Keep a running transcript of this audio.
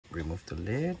remove the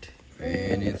lid.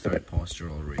 And in threat posture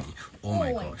already. Oh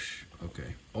my gosh.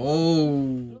 Okay.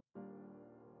 Oh!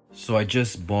 So I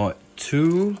just bought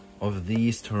 2 of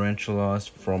these tarantulas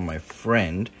from my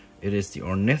friend. It is the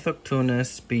Ornithoctonus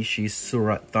species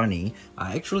Suratani.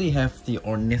 I actually have the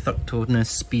Ornithoctonus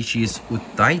species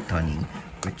Uthaitani,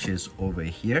 which is over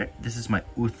here. This is my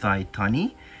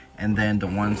Uthaitani. And then the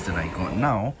ones that I got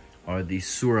now are the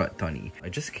Suratani. I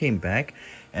just came back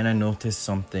and I noticed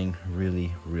something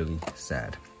really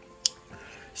sad.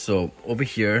 So over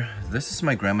here, this is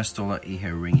my Grammostola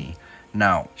iheringi.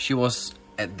 Now, she was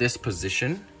at this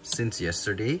position since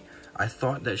yesterday. I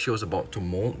thought that she was about to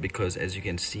molt because, as you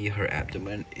can see, her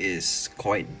abdomen is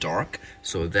quite dark.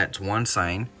 So that's one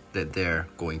sign that they're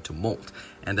going to molt.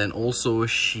 And then also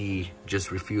she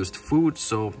just refused food,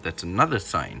 so that's another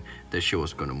sign that she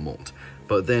was going to molt.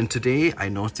 But then today I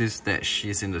noticed that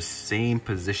she's in the same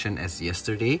position as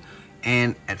yesterday.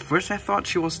 And at first I thought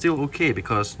she was still okay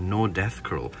because no death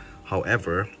curl.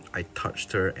 However, I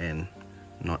touched her and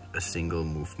not a single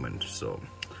movement. So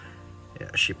yeah,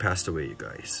 she passed away, you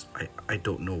guys. I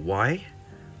don't know why,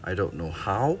 I don't know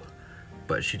how,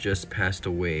 but she just passed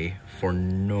away for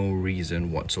no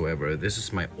reason whatsoever. This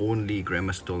is my only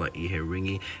Grammostola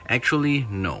iheringi. Actually,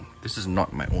 no, this is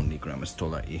not my only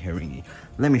Grammostola iheringi.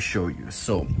 Let me show you.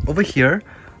 So over here,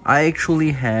 I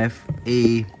actually have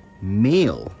a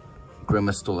male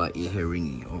Grammostola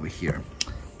iheringi over here.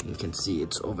 You can see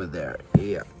it's over there.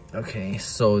 Yeah. Okay,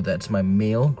 so that's my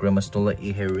male Grammostola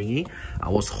iheringi. I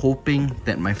was hoping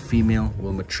that my female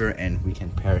will mature and we can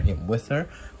pair him with her,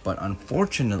 but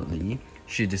unfortunately,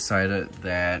 she decided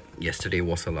that yesterday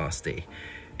was her last day.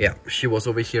 Yeah, she was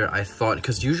over here. I thought,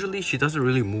 because usually she doesn't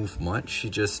really move much, she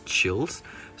just chills.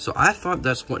 So I thought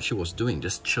that's what she was doing,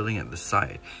 just chilling at the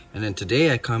side. And then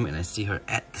today I come and I see her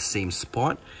at the same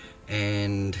spot.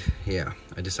 And yeah,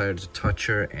 I decided to touch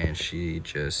her and she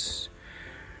just...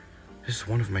 This is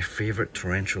one of my favorite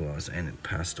tarantulas and it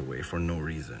passed away for no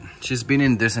reason. She's been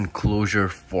in this enclosure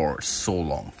for so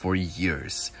long, for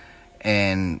years.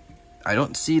 And I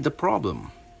don't see the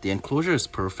problem. The enclosure is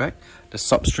perfect. The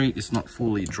substrate is not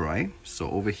fully dry. So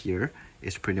over here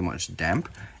is pretty much damp.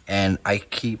 And I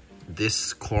keep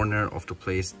this corner of the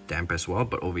place damp as well,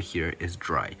 but over here is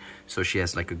dry. So she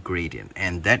has like a gradient.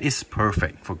 And that is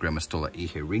perfect for Grammostola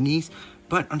iheringis.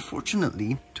 But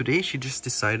unfortunately, today she just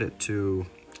decided to...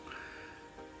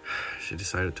 She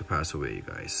decided to pass away, you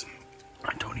guys.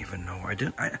 I don't even know.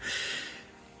 Oh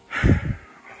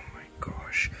my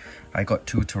gosh. I got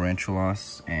 2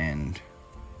 tarantulas and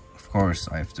of course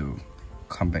I have to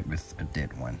come back with a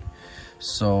dead one.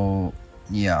 So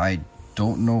yeah, I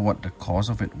don't know what the cause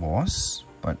of it was,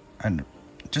 but I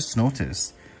just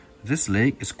noticed this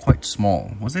leg is quite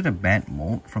small. Was it a bad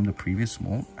molt from the previous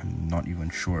molt? I'm not even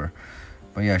sure.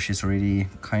 But yeah, she's already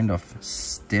kind of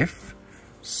stiff.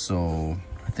 So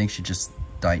I think she just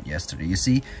died yesterday. You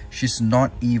see, she's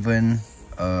not even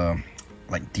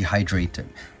like dehydrated.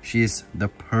 She's the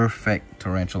perfect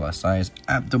tarantula size.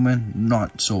 Abdomen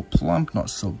not so plump, not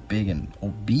so big and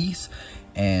obese,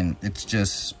 and it's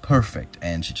just perfect.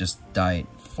 And she just died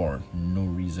for no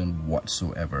reason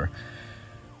whatsoever.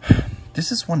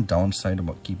 This is one downside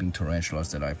about keeping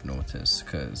tarantulas that I've noticed,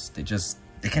 because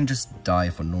they can just die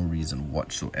for no reason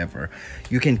whatsoever.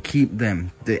 You can keep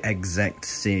them the exact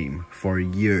same for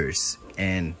years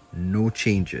and no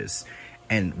changes.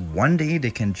 And one day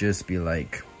they can just be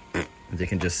like, they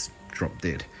can just drop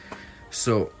dead.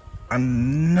 So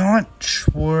I'm not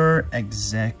sure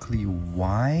exactly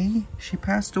why she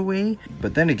passed away.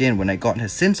 But then again, when I got her,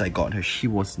 since I got her, she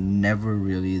was never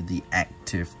really the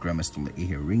active Grammostola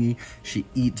iheringi. She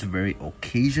eats very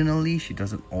occasionally. She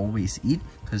doesn't always eat.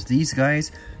 Because these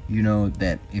guys, you know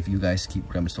that if you guys keep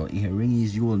Grammostola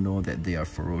iheringis, you will know that they are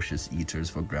ferocious eaters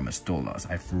for Grammostolas.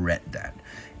 I've read that.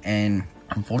 And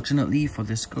unfortunately for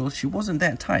this girl, she wasn't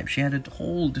that type. She had a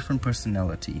whole different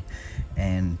personality.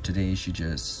 And today she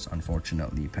just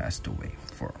unfortunately passed away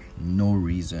for no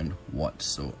reason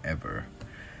whatsoever.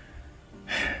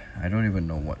 I don't even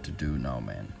know what to do now,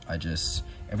 man.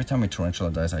 Every time a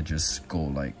tarantula dies, I just go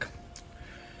like...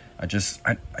 I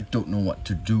don't know what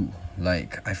to do.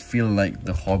 Like, I feel like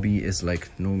the hobby is like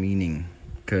no meaning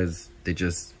because they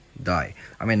just die.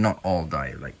 I mean, not all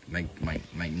die. Like my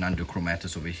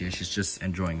Nandochromatus over here, she's just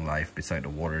enjoying life beside the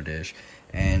water dish.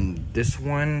 And this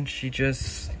one, she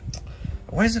just...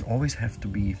 Why does it always have to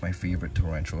be my favorite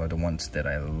tarantula, the ones that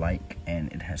I like,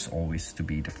 and it has always to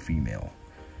be the female?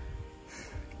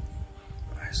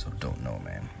 so don't know,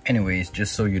 man. Anyways,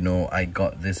 just so you know, I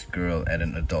got this girl at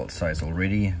an adult size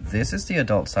already. This is the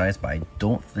adult size, but I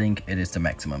don't think it is the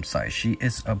maximum size. She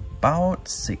is about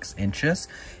 6 inches,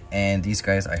 and these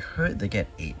guys, I heard they get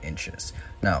 8 inches.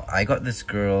 Now, I got this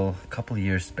girl a couple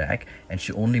years back, and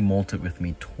she only molted with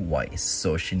me twice,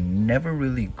 so she never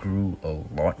really grew a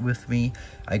lot with me.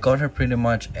 I got her pretty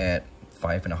much at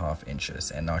 5.5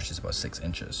 inches, and now she's about 6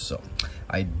 inches. So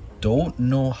I don't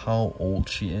know how old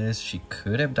she is. She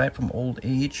could have died from old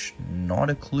age, not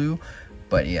a clue.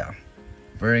 But yeah,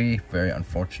 very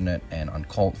unfortunate and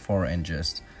uncalled for and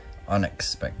just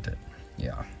unexpected.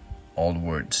 Yeah, all the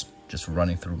words just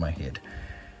running through my head.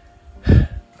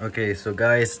 Okay, so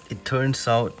guys, it turns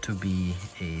out to be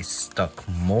a stuck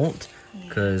molt,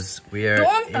 because we are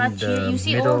in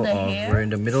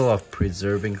the middle of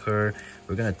preserving her.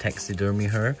 We're gonna taxidermy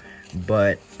her,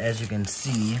 but as you can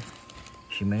see,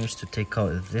 she managed to take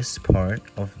out this part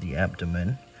of the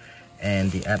abdomen,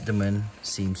 and the abdomen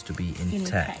seems to be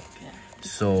intact.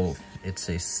 So it's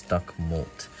a stuck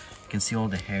molt. You can see all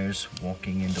the hairs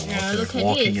walking in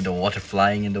the water,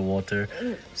 flying in the water,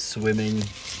 swimming.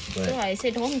 But so I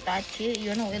said don't touch it,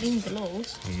 you're not wearing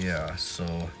gloves. Yeah, so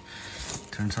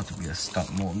turns out to be a stuck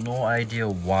molt. No idea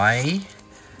why.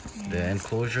 The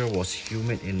enclosure was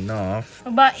humid enough.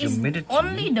 But it's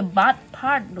only the butt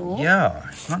part though. Yeah,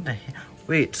 it's not the...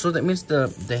 Wait, so that means the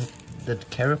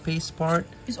carapace part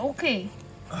is okay.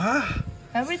 Ah,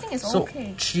 everything is so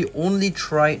okay. She only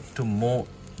tried to mold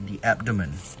the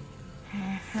abdomen.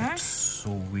 That's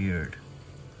so weird.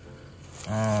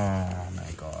 Oh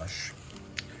my gosh.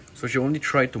 So she only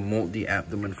tried to mold the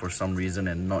abdomen for some reason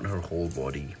and not her whole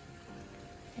body.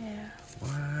 Yeah.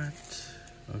 What?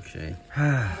 Okay.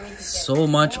 So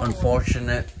much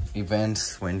unfortunate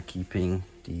events when keeping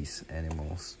these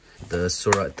animals. The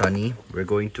surat tani, we're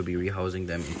going to be rehousing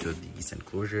them into these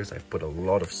enclosures. I've put a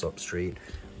lot of substrate,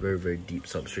 very deep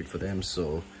substrate for them.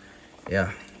 So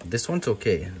yeah, this one's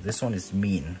okay. This one is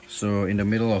mean. So in the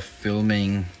middle of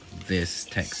filming this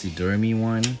taxidermy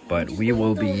one, but we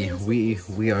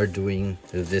are doing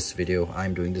this video.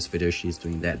 I'm doing this video, she's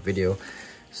doing that video.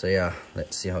 So yeah,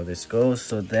 let's see how this goes.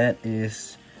 So that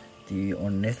is the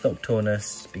Ornithoptonus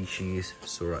species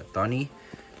surat tani,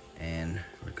 and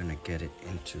we're gonna get it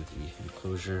into the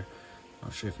enclosure.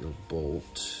 Not sure if it'll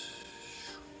bolt.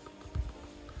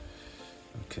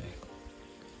 Okay,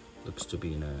 looks to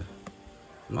be in a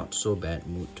not so bad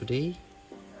mood today.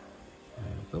 There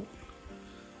we go.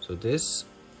 So this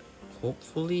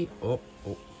hopefully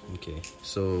okay,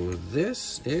 so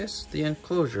this is the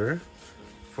enclosure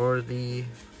for the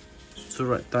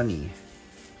surat tani.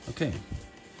 Okay,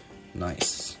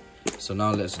 nice. So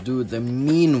now let's do the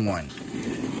mean one.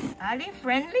 Are they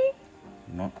friendly?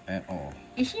 Not at all.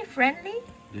 Is she friendly?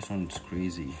 This one's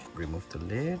crazy. Remove the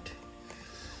lid.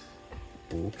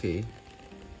 Okay.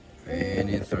 And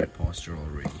in threat posture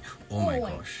already. Oh my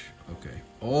gosh. Okay.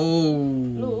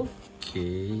 Oh.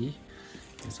 Okay.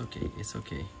 It's okay. It's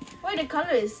okay. Why the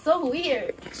color is so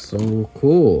weird? So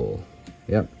cool.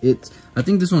 Yep, I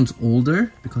think this one's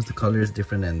older because the color is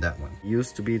different than that one.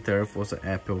 Used to be Theraphosa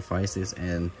apophysis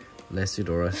and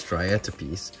Lecidora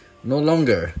striatopes. No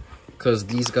longer, because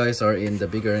these guys are in the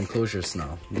bigger enclosures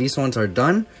now. These ones are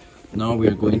done. Now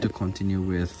we're going to continue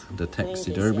with the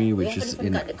taxidermy, which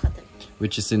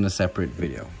is in a separate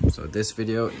video. So this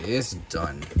video is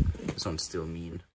done. This one's still mean.